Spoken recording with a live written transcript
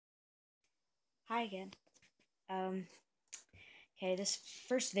Hi again. Um, okay, this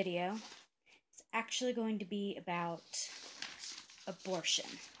first video is actually going to be about abortion.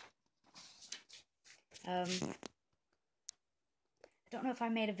 I don't know if I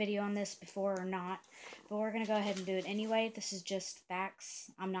made a video on this before or not, but we're going to go ahead and do it anyway. This is just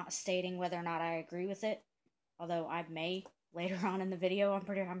facts. I'm not stating whether or not I agree with it, although I may later on in the video, I'm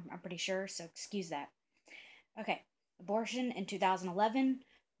pretty sure, so excuse that. Okay, abortion in 2011,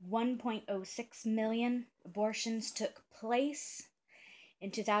 1.06 million abortions took place.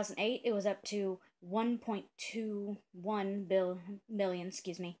 In 2008, it was up to 1.21 million,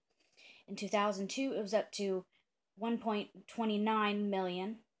 In 2002, it was up to 1.29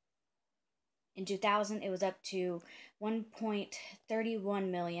 million. In 2000, it was up to 1.31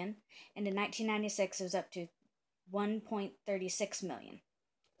 million. And in 1996, it was up to 1.36 million.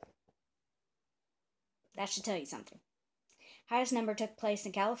 That should tell you something. Highest number took place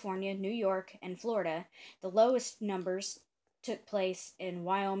in California, New York, and Florida. The lowest numbers took place in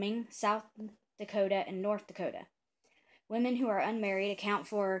Wyoming, South Dakota, and North Dakota. Women who are unmarried account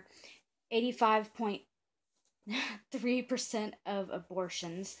for 85.3% of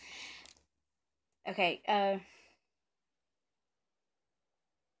abortions. Okay,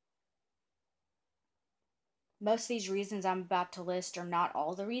 most of these reasons I'm about to list are not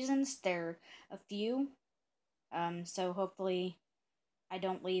all the reasons. They're a few. So hopefully I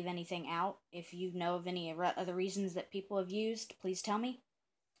don't leave anything out. If you know of any other reasons that people have used, please tell me.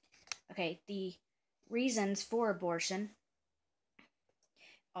 Okay, the reasons for abortion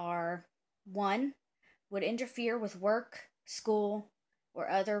are: 1. Would interfere with work, school, or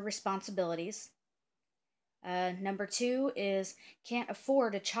other responsibilities. Number 2 is can't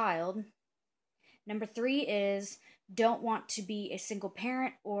afford a child. Number 3 is don't want to be a single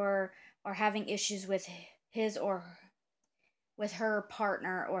parent or are having issues with his or with her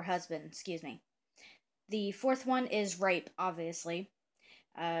partner or husband, excuse me. The fourth one is rape, obviously.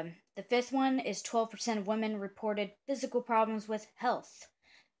 The fifth one is 12% of women reported physical problems with health.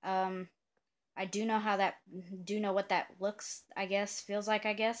 I do know what that looks, feels like,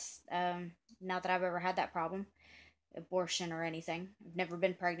 not that I've ever had that problem, abortion or anything. I've never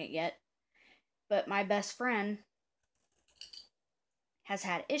been pregnant yet. But my best friend has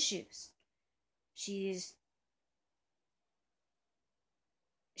had issues.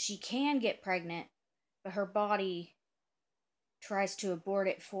 She can get pregnant, but her body tries to abort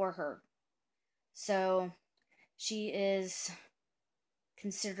it for her. So she is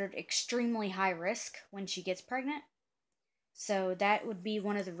considered extremely high risk when she gets pregnant. So that would be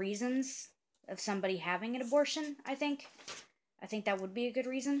one of the reasons of somebody having an abortion, I think. I think that would be a good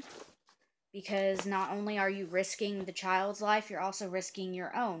reason. Because not only are you risking the child's life, you're also risking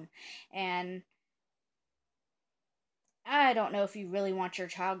your own. And I don't know if you really want your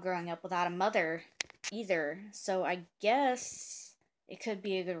child growing up without a mother either. So I guess it could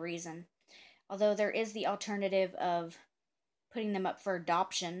be a good reason. Although there is the alternative of putting them up for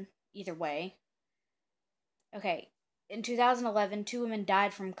adoption, either way. Okay, in 2011, 2 women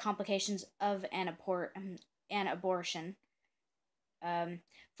died from complications of an abortion.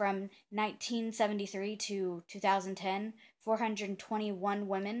 From 1973 to 2010, 421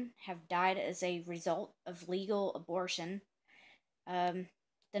 women have died as a result of legal abortion. The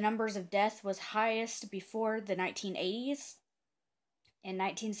numbers of death was highest before the 1980s. In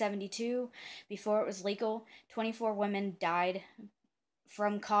 1972, before it was legal, 24 women died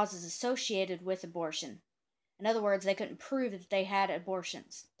from causes associated with abortion. In other words, they couldn't prove that they had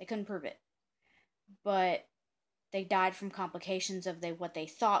abortions. They couldn't prove it. But they died from complications of what they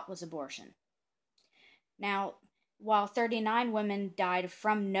thought was abortion. Now, while 39 women died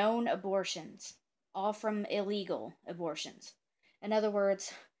from known abortions, all from illegal abortions. In other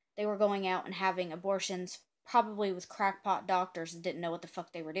words, they were going out and having abortions, probably with crackpot doctors that didn't know what the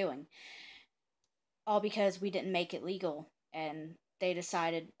fuck they were doing. All because we didn't make it legal, and they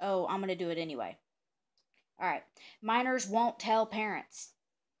decided, oh, I'm going to do it anyway. Alright, minors won't tell parents.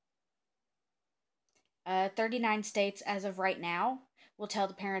 39 states, as of right now, will tell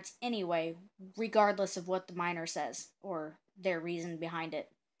the parents anyway, regardless of what the minor says or their reason behind it.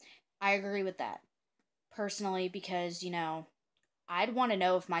 I agree with that, personally, because, I'd want to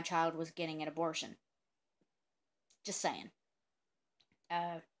know if my child was getting an abortion. Just saying.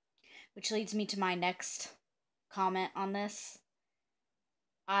 Which leads me to my next comment on this.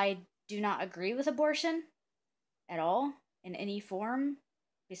 I do not agree with abortion at all, in any form,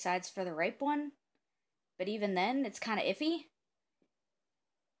 besides for the rape one. But even then, it's kind of iffy.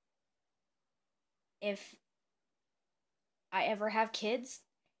 If I ever have kids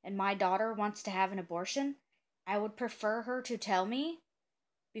and my daughter wants to have an abortion, I would prefer her to tell me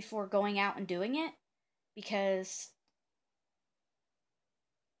before going out and doing it, because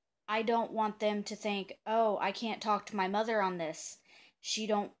I don't want them to think, "Oh, I can't talk to my mother on this. She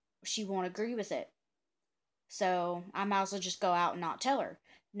won't agree with it. So, I might as well just go out and not tell her."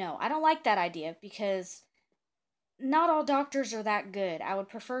 No, I don't like that idea because not all doctors are that good. I would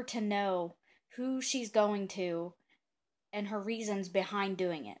prefer to know who she's going to and her reasons behind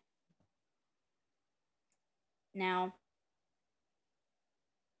doing it. Now,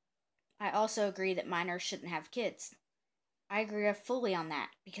 I also agree that minors shouldn't have kids. I agree fully on that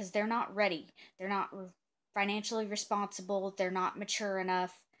because they're not ready. They're not financially responsible. They're not mature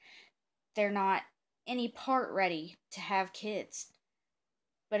enough. They're not any part ready to have kids.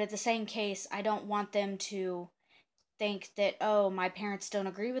 But at the same case, I don't want them to think that, oh, my parents don't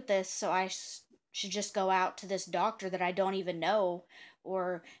agree with this, so I should just go out to this doctor that I don't even know,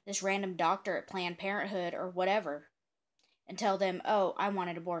 or this random doctor at Planned Parenthood or whatever, and tell them, oh, I want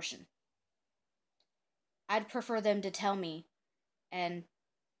an abortion. I'd prefer them to tell me, and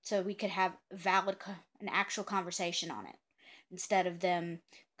so we could have an actual conversation on it, instead of them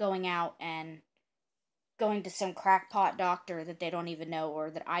going out and going to some crackpot doctor that they don't even know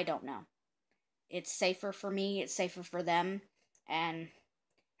or that I don't know. It's safer for me, it's safer for them, and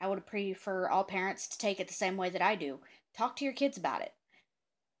I would prefer all parents to take it the same way that I do. Talk to your kids about it.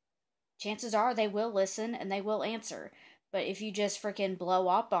 Chances are they will listen and they will answer. But if you just freaking blow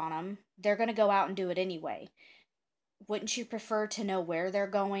up on them, they're going to go out and do it anyway. Wouldn't you prefer to know where they're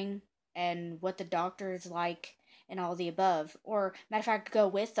going and what the doctor is like and all the above? Or, matter of fact, go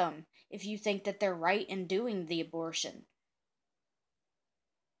with them if you think that they're right in doing the abortion.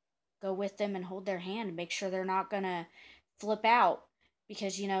 Go with them and hold their hand and make sure they're not going to flip out.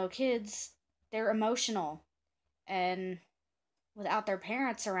 Because, kids, they're emotional. And without their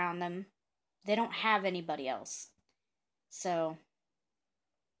parents around them, they don't have anybody else. So,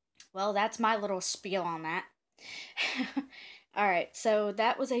 well, that's my little spiel on that. Alright, so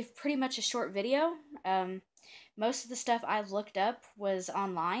that was pretty much a short video. Most of the stuff I've looked up was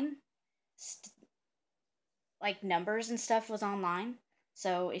online. Like numbers and stuff was online.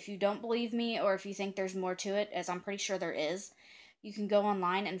 So if you don't believe me or if you think there's more to it, as I'm pretty sure there is, you can go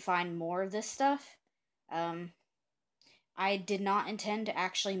online and find more of this stuff. I did not intend to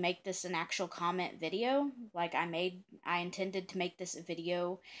actually make this an actual comment video. Like I intended to make this a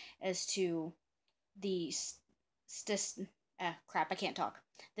video as to the crap, I can't talk.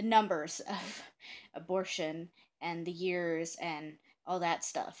 The numbers of abortion and the years and all that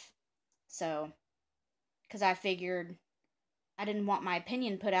stuff. So, because I figured I didn't want my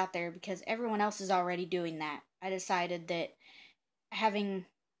opinion put out there because everyone else is already doing that. I decided that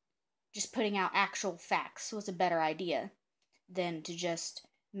just putting out actual facts was a better idea than to just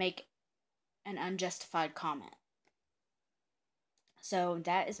make an unjustified comment. So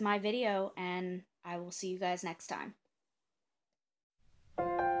that is my video, and I will see you guys next time.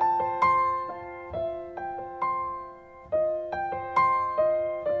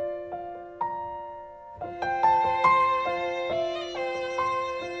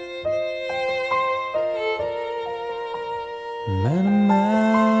 Man, a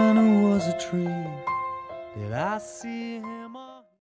man who was a tree, did I see him?